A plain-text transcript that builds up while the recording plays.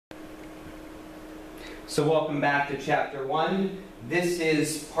So welcome back to Chapter 1. This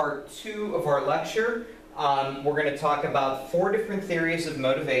is part 2 of our lecture. We're going to talk about 4 different theories of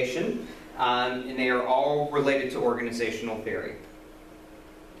motivation, and they are all related to organizational theory.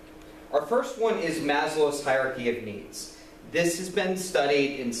 Our first one is Maslow's hierarchy of needs. This has been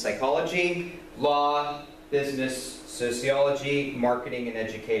studied in psychology, law, business, sociology, marketing, and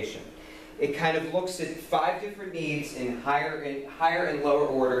education. It kind of looks at 5 different needs in higher and lower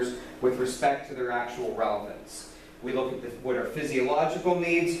orders with respect to their actual relevance. We look at what are physiological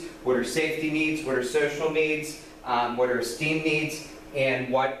needs, what are safety needs, what are social needs, what are esteem needs, and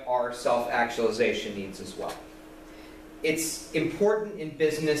what are self-actualization needs as well. It's important in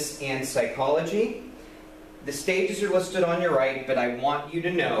business and psychology. The stages are listed on your right, but I want you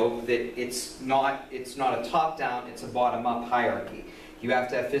to know that it's not a top-down, it's a bottom-up hierarchy. You have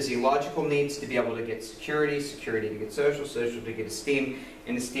to have physiological needs to be able to get security, security to get social, social to get esteem,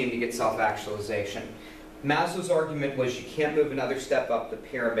 and esteem to get self-actualization. Maslow's argument was you can't move another step up the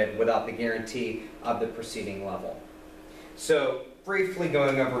pyramid without the guarantee of the preceding level. So, briefly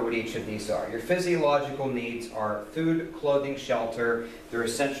going over what each of these are. Your physiological needs are food, clothing, shelter. They're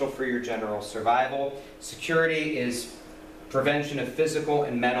essential for your general survival. Security is prevention of physical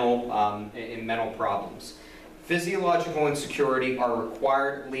and mental problems. Physiological insecurity are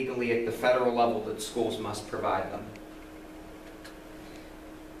required legally at the federal level that schools must provide them.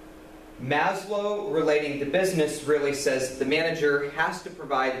 Maslow, relating to business, really says the manager has to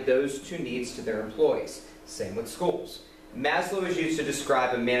provide those 2 needs to their employees. Same with schools. Maslow is used to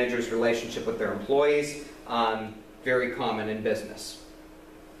describe a manager's relationship with their employees, very common in business.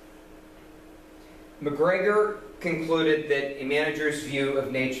 McGregor concluded that a manager's view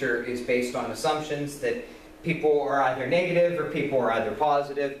of nature is based on assumptions that people are either negative or people are either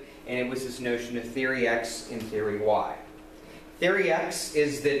positive, and it was this notion of theory X and theory Y. Theory X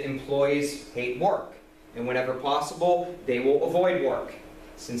is that employees hate work, and whenever possible, they will avoid work.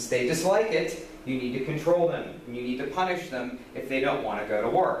 Since they dislike it, you need to control them, and you need to punish them if they don't want to go to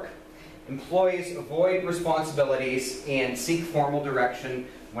work. Employees avoid responsibilities and seek formal direction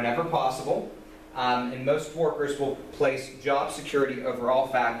whenever possible, and most workers will place job security over all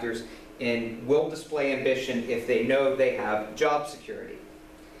factors and will display ambition if they know they have job security.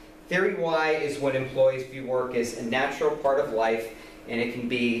 Theory Y is when employees view work as a natural part of life, and it can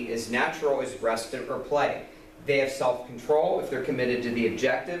be as natural as rest or play. They have self-control if they're committed to the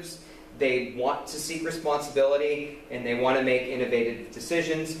objectives. They want to seek responsibility, and they want to make innovative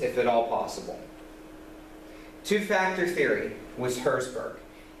decisions if at all possible. Two-factor theory was Herzberg.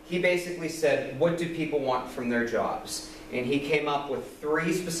 He basically said, what do people want from their jobs? And he came up with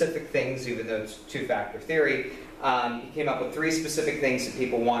 3 specific things, even though it's two-factor theory. He came up with 3 specific things that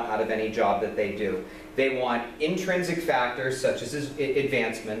people want out of any job that they do. They want intrinsic factors, such as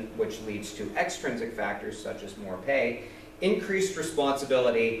advancement, which leads to extrinsic factors, such as more pay, increased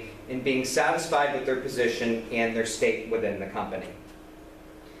responsibility, and being satisfied with their position and their state within the company.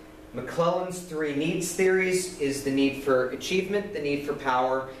 McClelland's 3 needs theories is the need for achievement, the need for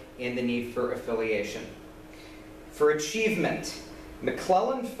power, and the need for affiliation. For achievement,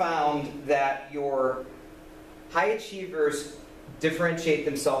 McClelland found that your high achievers differentiate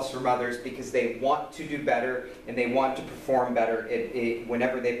themselves from others because they want to do better and they want to perform better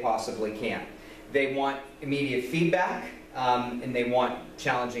whenever they possibly can. They want immediate feedback and they want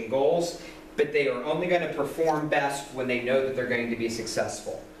challenging goals, but they are only going to perform best when they know that they're going to be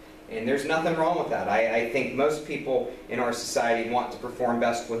successful. And there's nothing wrong with that. I think most people in our society want to perform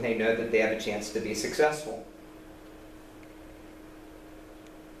best when they know that they have a chance to be successful.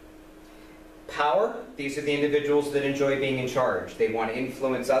 Power, these are the individuals that enjoy being in charge. They want to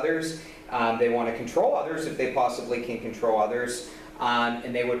influence others, they want to control others if they possibly can control others,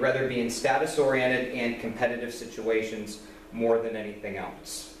 and they would rather be in status-oriented and competitive situations more than anything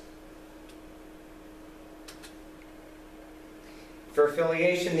else. For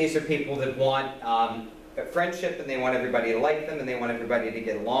affiliation, these are people that want a friendship and they want everybody to like them and they want everybody to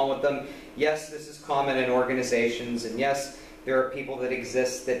get along with them. Yes, this is common in organizations, and yes, there are people that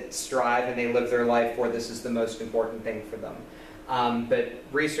exist that strive and they live their life where this is the most important thing for them. But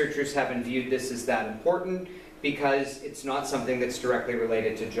researchers haven't viewed this as that important because it's not something that's directly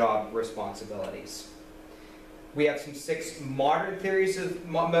related to job responsibilities. We have some 6 modern theories of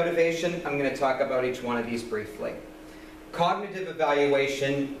motivation. I'm going to talk about each one of these briefly. Cognitive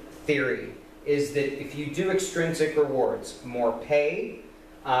evaluation theory is that if you do extrinsic rewards, more pay,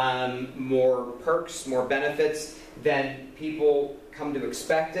 more perks, more benefits, then people come to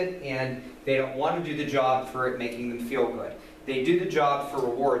expect it and they don't want to do the job for it making them feel good. They do the job for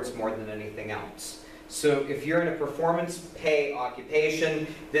rewards more than anything else. So if you're in a performance pay occupation,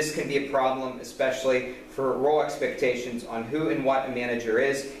 this can be a problem, especially for role expectations on who and what a manager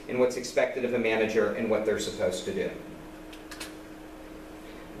is and what's expected of a manager and what they're supposed to do.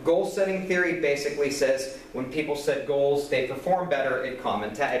 Goal setting theory basically says when people set goals, they perform better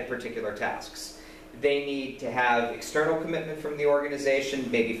at particular tasks. They need to have external commitment from the organization,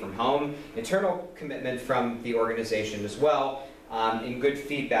 maybe from home, internal commitment from the organization as well, and good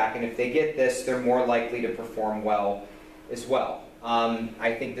feedback. And if they get this, they're more likely to perform well as well.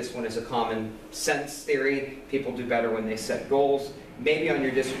 I think this one is a common sense theory. People do better when they set goals. Maybe on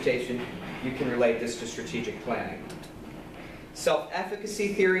your dissertation, you can relate this to strategic planning.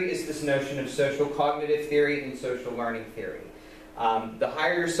 Self-efficacy theory is this notion of social cognitive theory and social learning theory. The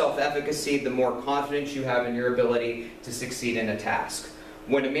higher your self-efficacy, the more confidence you have in your ability to succeed in a task.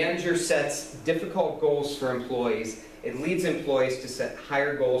 When a manager sets difficult goals for employees, it leads employees to set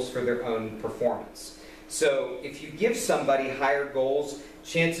higher goals for their own performance. So if you give somebody higher goals,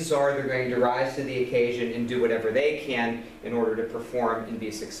 chances are they're going to rise to the occasion and do whatever they can in order to perform and be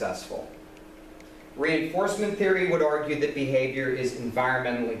successful. Reinforcement theory would argue that behavior is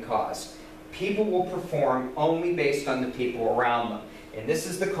environmentally caused. People will perform only based on the people around them. And this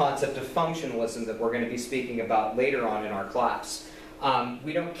is the concept of functionalism that we're going to be speaking about later on in our class.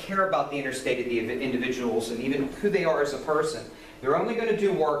 We don't care about the inner state of the individuals and even who they are as a person. They're only going to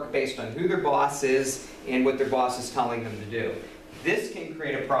do work based on who their boss is and what their boss is telling them to do. This can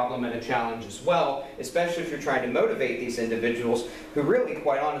create a problem and a challenge as well, especially if you're trying to motivate these individuals who really,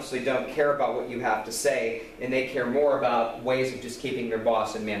 quite honestly, don't care about what you have to say, and they care more about ways of just keeping their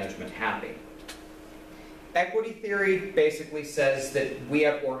boss and management happy. Equity theory basically says that we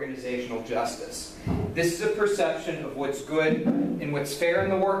have organizational justice. This is a perception of what's good and what's fair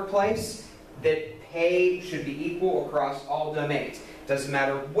in the workplace, that pay should be equal across all domains. It doesn't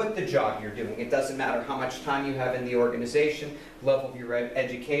matter what the job you're doing. It doesn't matter how much time you have in the organization, level of your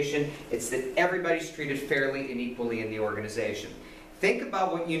education. It's that everybody's treated fairly and equally in the organization. Think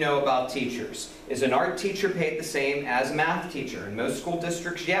about what you know about teachers. Is an art teacher paid the same as a math teacher? In most school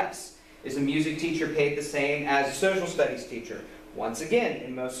districts, yes. Is a music teacher paid the same as a social studies teacher? Once again,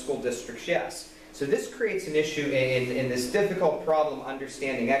 in most school districts, yes. So this creates an issue in this difficult problem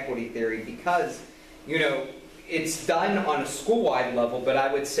understanding equity theory because, you know, it's done on a school-wide level, but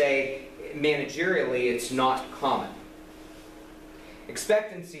I would say managerially it's not common.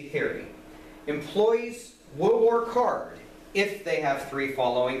 Expectancy theory. Employees will work hard if they have three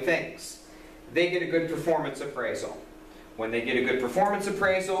following things. They get a good performance appraisal. When they get a good performance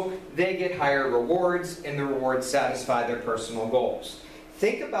appraisal, they get higher rewards, and the rewards satisfy their personal goals.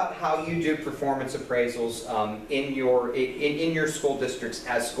 Think about how you do performance appraisals in your school districts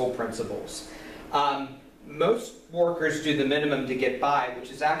as school principals. Most workers do the minimum to get by,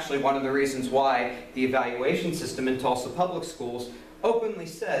 which is actually one of the reasons why the evaluation system in Tulsa Public Schools openly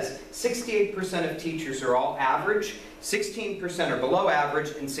says 68% of teachers are all average, 16% are below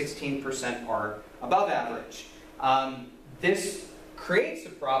average, and 16% are above average. This creates a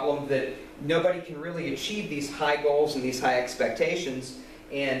problem that nobody can really achieve these high goals and these high expectations,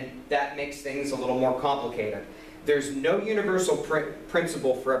 and that makes things a little more complicated. There's no universal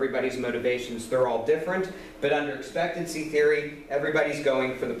principle for everybody's motivations. They're all different, but under expectancy theory, everybody's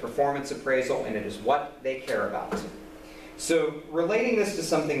going for the performance appraisal, and it is what they care about. So relating this to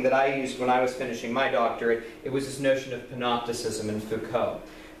something that I used when I was finishing my doctorate, it was this notion of panopticism in Foucault.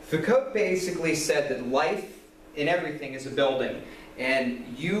 Foucault basically said that life in everything is a building,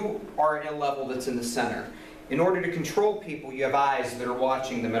 and you are at a level that's in the center. In order to control people, you have eyes that are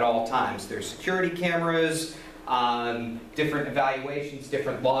watching them at all times. There's security cameras, different evaluations,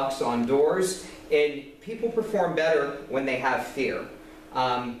 different locks on doors, and people perform better when they have fear,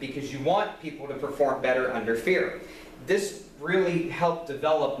 because you want people to perform better under fear. This really helped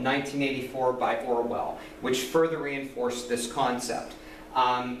develop 1984 by Orwell, which further reinforced this concept.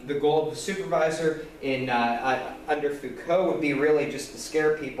 The goal of the supervisor under Foucault would be really just to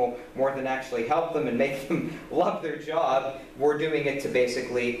scare people more than actually help them and make them love their job. We're doing it to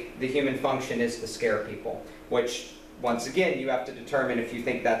basically, the human function is to scare people, which, once again, you have to determine if you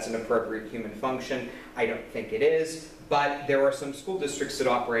think that's an appropriate human function. I don't think it is, but there are some school districts that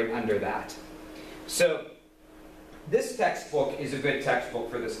operate under that. So this textbook is a good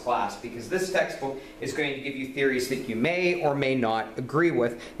textbook for this class because this textbook is going to give you theories that you may or may not agree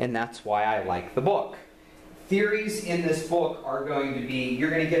with, and that's why I like the book. Theories in this book are going to be,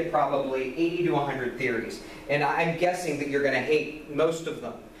 you're going to get probably 80 to 100 theories, and I'm guessing that you're going to hate most of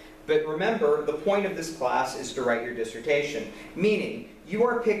them. But remember, the point of this class is to write your dissertation, meaning you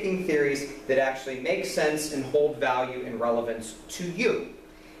are picking theories that actually make sense and hold value and relevance to you.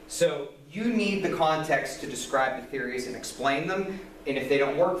 So you need the context to describe the theories and explain them. And if they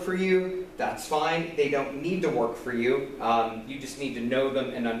don't work for you, that's fine. They don't need to work for you. You just need to know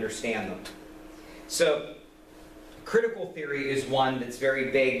them and understand them. So critical theory is one that's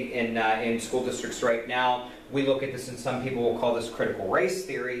very big in school districts right now. We look at this, and some people will call this critical race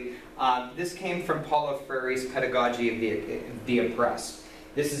theory. This came from Paulo Freire's pedagogy of the oppressed.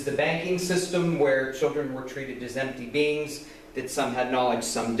 This is the banking system where children were treated as empty beings, that some had knowledge,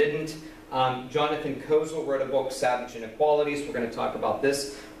 some didn't. Jonathan Kozol wrote a book, Savage Inequalities. We're going to talk about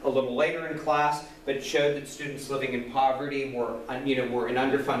this a little later in class, but it showed that students living in poverty were in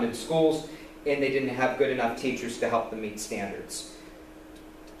underfunded schools, and they didn't have good enough teachers to help them meet standards.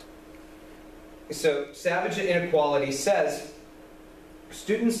 So Savage Inequality says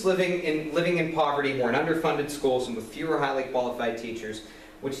students living in poverty were in underfunded schools and with fewer highly qualified teachers,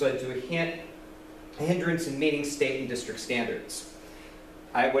 which led to a hindrance in meeting state and district standards.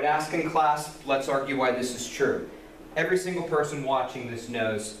 I would ask in class, let's argue why this is true. Every single person watching this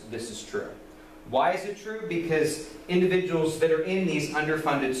knows this is true. Why is it true? Because individuals that are in these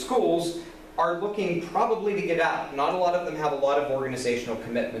underfunded schools are looking probably to get out. Not a lot of them have a lot of organizational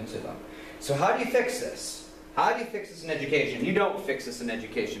commitment to them. So how do you fix this? How do you fix this in education? You don't fix this in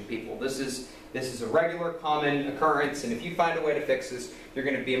education, people. This is a regular, common occurrence, and if you find a way to fix this, you're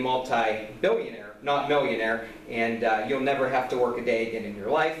going to be a multi-billionaire, not millionaire, and you'll never have to work a day again in your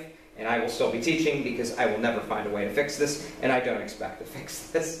life, and I will still be teaching because I will never find a way to fix this, and I don't expect to fix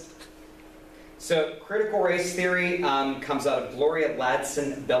this. So critical race theory comes out of Gloria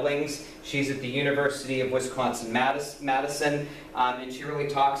Ladson-Billings. She's at the University of Wisconsin-Madison, and she really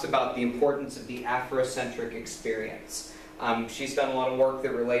talks about the importance of the Afrocentric experience. She's done a lot of work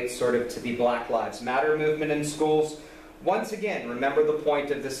that relates sort of to the Black Lives Matter movement in schools. Once again, remember the point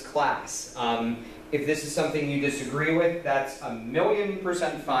of this class. If this is something you disagree with, that's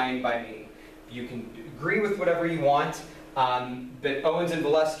 1,000,000% fine by me. You can agree with whatever you want. But Owens and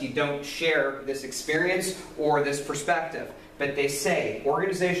Valesky don't share this experience or this perspective. But they say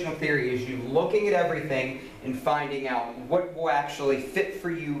organizational theory is you looking at everything and finding out what will actually fit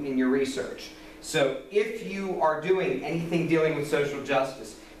for you in your research. So if you are doing anything dealing with social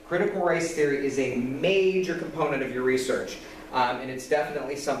justice, critical race theory is a major component of your research. And it's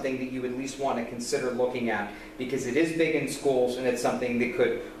definitely something that you at least want to consider looking at, because it is big in schools and it's something that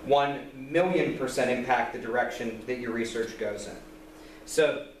could 1,000,000% impact the direction that your research goes in.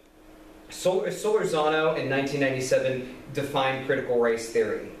 So Solorzano in 1997 defined critical race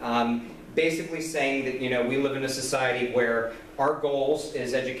theory, basically saying that we live in a society where our goals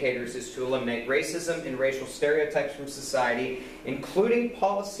as educators is to eliminate racism and racial stereotypes from society, including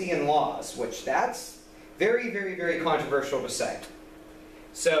policy and laws, which that's very, very, very controversial to say.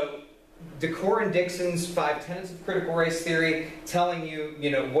 So DeCore and Dixon's 5 tenets of critical race theory, telling you,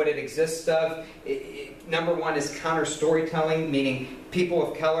 what it exists of. Number one is counter-storytelling, meaning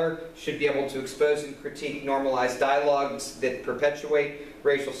people of color should be able to expose and critique normalized dialogues that perpetuate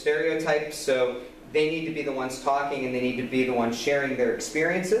racial stereotypes. So they need to be the ones talking, and they need to be the ones sharing their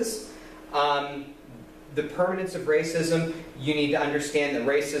experiences. The permanence of racism, you need to understand that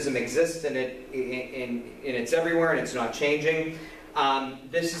racism exists and it's everywhere and it's not changing.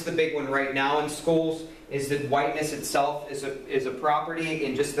 This is the big one right now in schools, is that whiteness itself is a property,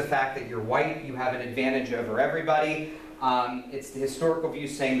 and just the fact that you're white, you have an advantage over everybody. It's the historical view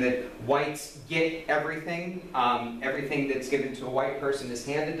saying that whites get everything. Everything that's given to a white person is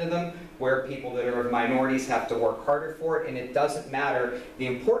handed to them, where people that are of minorities have to work harder for it, and it doesn't matter. The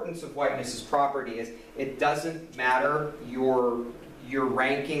importance of whiteness as property is it doesn't matter your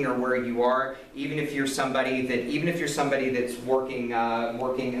ranking or where you are, even if you're somebody that's working a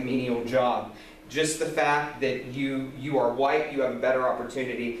menial job. Just the fact that you are white, you have a better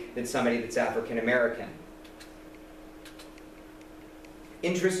opportunity than somebody that's African American.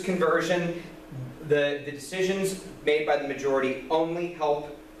 Interest conversion, the decisions made by the majority only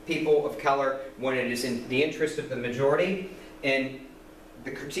help people of color when it is in the interest of the majority. And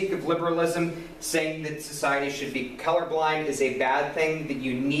the critique of liberalism, saying that society should be colorblind, is a bad thing, that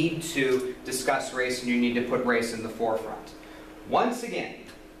you need to discuss race and you need to put race in the forefront. Once again,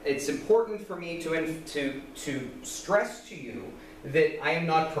 it's important for me to stress to you that I am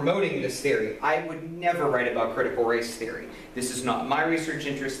not promoting this theory. I would never write about critical race theory. This is not my research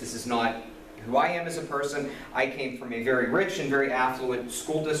interest. This is not who I am as a person. I came from a very rich and very affluent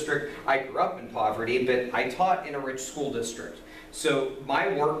school district. I grew up in poverty, but I taught in a rich school district. So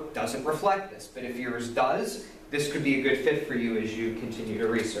my work doesn't reflect this, but if yours does, this could be a good fit for you as you continue to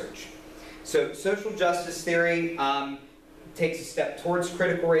research. So social justice theory takes a step towards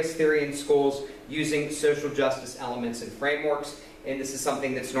critical race theory in schools using social justice elements and frameworks. and this is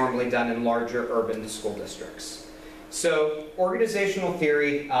something that's normally done in larger urban school districts. So organizational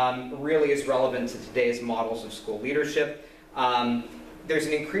theory really is relevant to today's models of school leadership. There's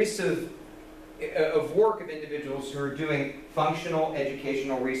an increase of work of individuals who are doing functional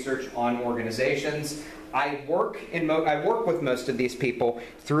educational research on organizations. I work with most of these people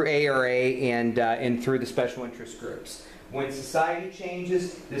through ARA and through the special interest groups. When society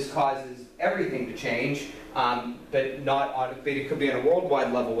changes, this causes everything to change, but it could be on a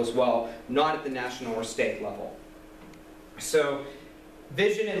worldwide level as well, not at the national or state level. So,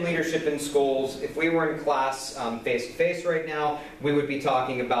 vision and leadership in schools. If we were in class face-to-face right now, we would be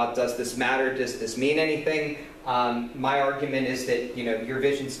talking about, does this matter? Does this mean anything? My argument is that your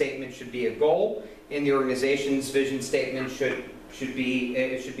vision statement should be a goal, and the organization's vision statement should be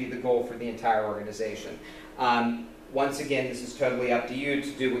the goal for the entire organization. Once again, this is totally up to you to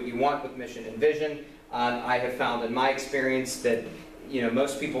do what you want with mission and vision. I have found in my experience that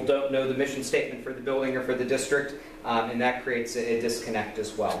most people don't know the mission statement for the building or for the district, and that creates a disconnect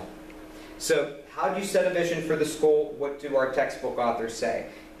as well. So how do you set a vision for the school? What do our textbook authors say?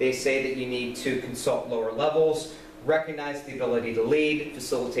 They say that you need to consult lower levels, recognize the ability to lead,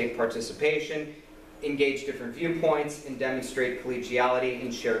 facilitate participation, engage different viewpoints, and demonstrate collegiality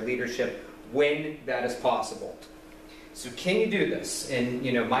and shared leadership when that is possible. So can you do this? And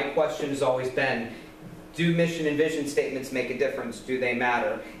my question has always been, do mission and vision statements make a difference? Do they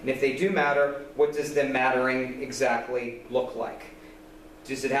matter? And if they do matter, what does them mattering exactly look like?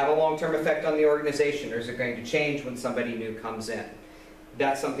 Does it have a long-term effect on the organization, or is it going to change when somebody new comes in?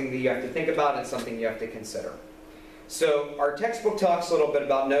 That's something that you have to think about and something you have to consider. So our textbook talks a little bit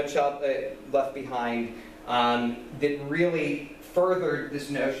about No Child Left Behind that really furthered this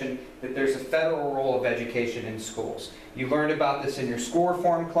notion that there's a federal role of education in schools. You learned about this in your school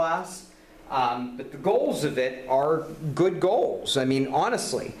reform class. But the goals of it are good goals. I mean,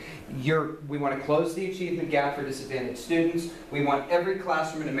 honestly, we want to close the achievement gap for disadvantaged students. We want every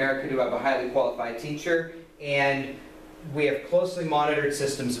classroom in America to have a highly qualified teacher. And we have closely monitored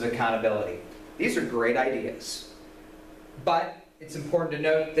systems of accountability. These are great ideas. But it's important to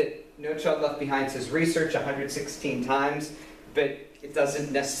note that No Child Left Behind says research 116 times, but it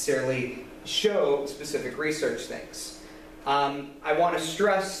doesn't necessarily show specific research things. I want to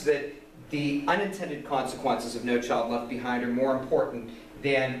stress that the unintended consequences of No Child Left Behind are more important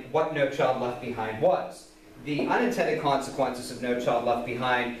than what No Child Left Behind was. The unintended consequences of No Child Left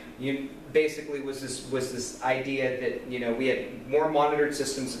Behind basically was this idea that we had more monitored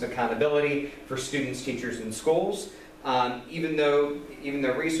systems of accountability for students, teachers, and schools. Even though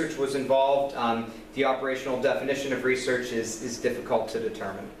research was involved, the operational definition of research is difficult to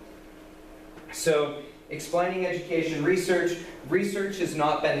determine. So, explaining education research. Research has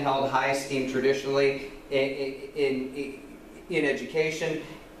not been held high esteem traditionally in education.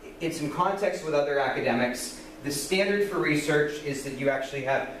 It's in context with other academics. The standard for research is that you actually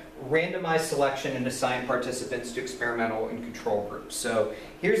have randomized selection and assign participants to experimental and control groups. So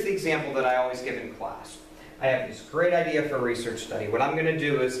here's the example that I always give in class. I have this great idea for a research study. What I'm going to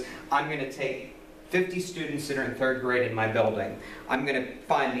do is I'm going to take 50 students that are in 3rd grade in my building. I'm going to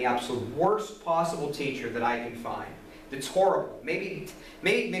find the absolute worst possible teacher that I can find. That's horrible. Maybe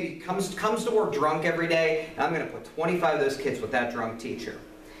comes to work drunk every day, and I'm going to put 25 of those kids with that drunk teacher.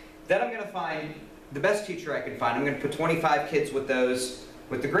 Then I'm going to find the best teacher I can find. I'm going to put 25 kids with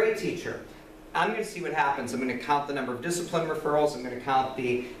the great teacher. I'm going to see what happens. I'm going to count the number of discipline referrals. I'm going to count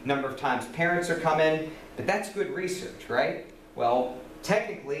the number of times parents are coming. But that's good research, right? Well,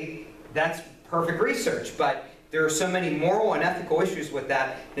 technically, that's perfect research, but there are so many moral and ethical issues with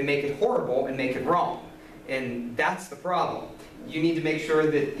that make it horrible and make it wrong. And that's the problem. You need to make sure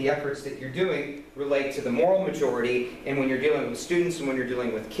that the efforts that you're doing relate to the moral majority, and when you're dealing with students and when you're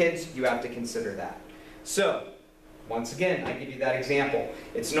dealing with kids, you have to consider that. So, once again, I give you that example.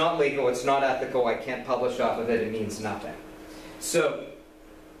 It's not legal, it's not ethical, I can't publish off of it, it means nothing. So,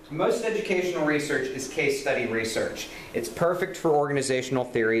 most educational research is case study research. It's perfect for organizational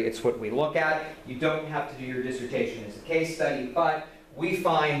theory. It's what we look at. You don't have to do your dissertation as a case study, but we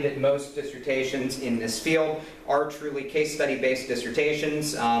find that most dissertations in this field are truly case study-based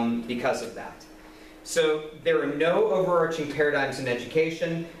dissertations because of that. So there are no overarching paradigms in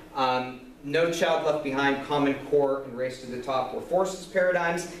education. No Child Left Behind, Common Core, and Race to the Top were forces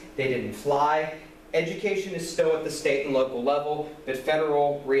paradigms. They didn't fly. Education is still at the state and local level, but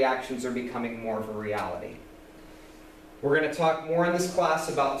federal reactions are becoming more of a reality. We're going to talk more in this class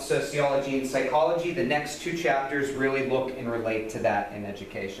about sociology and psychology. The next 2 chapters really look and relate to that in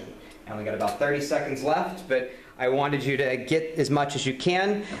education. I only got about 30 seconds left, but I wanted you to get as much as you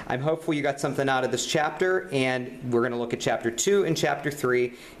can. I'm hopeful you got something out of this chapter, and we're going to look at chapter 2 and chapter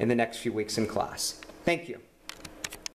 3 in the next few weeks in class. Thank you.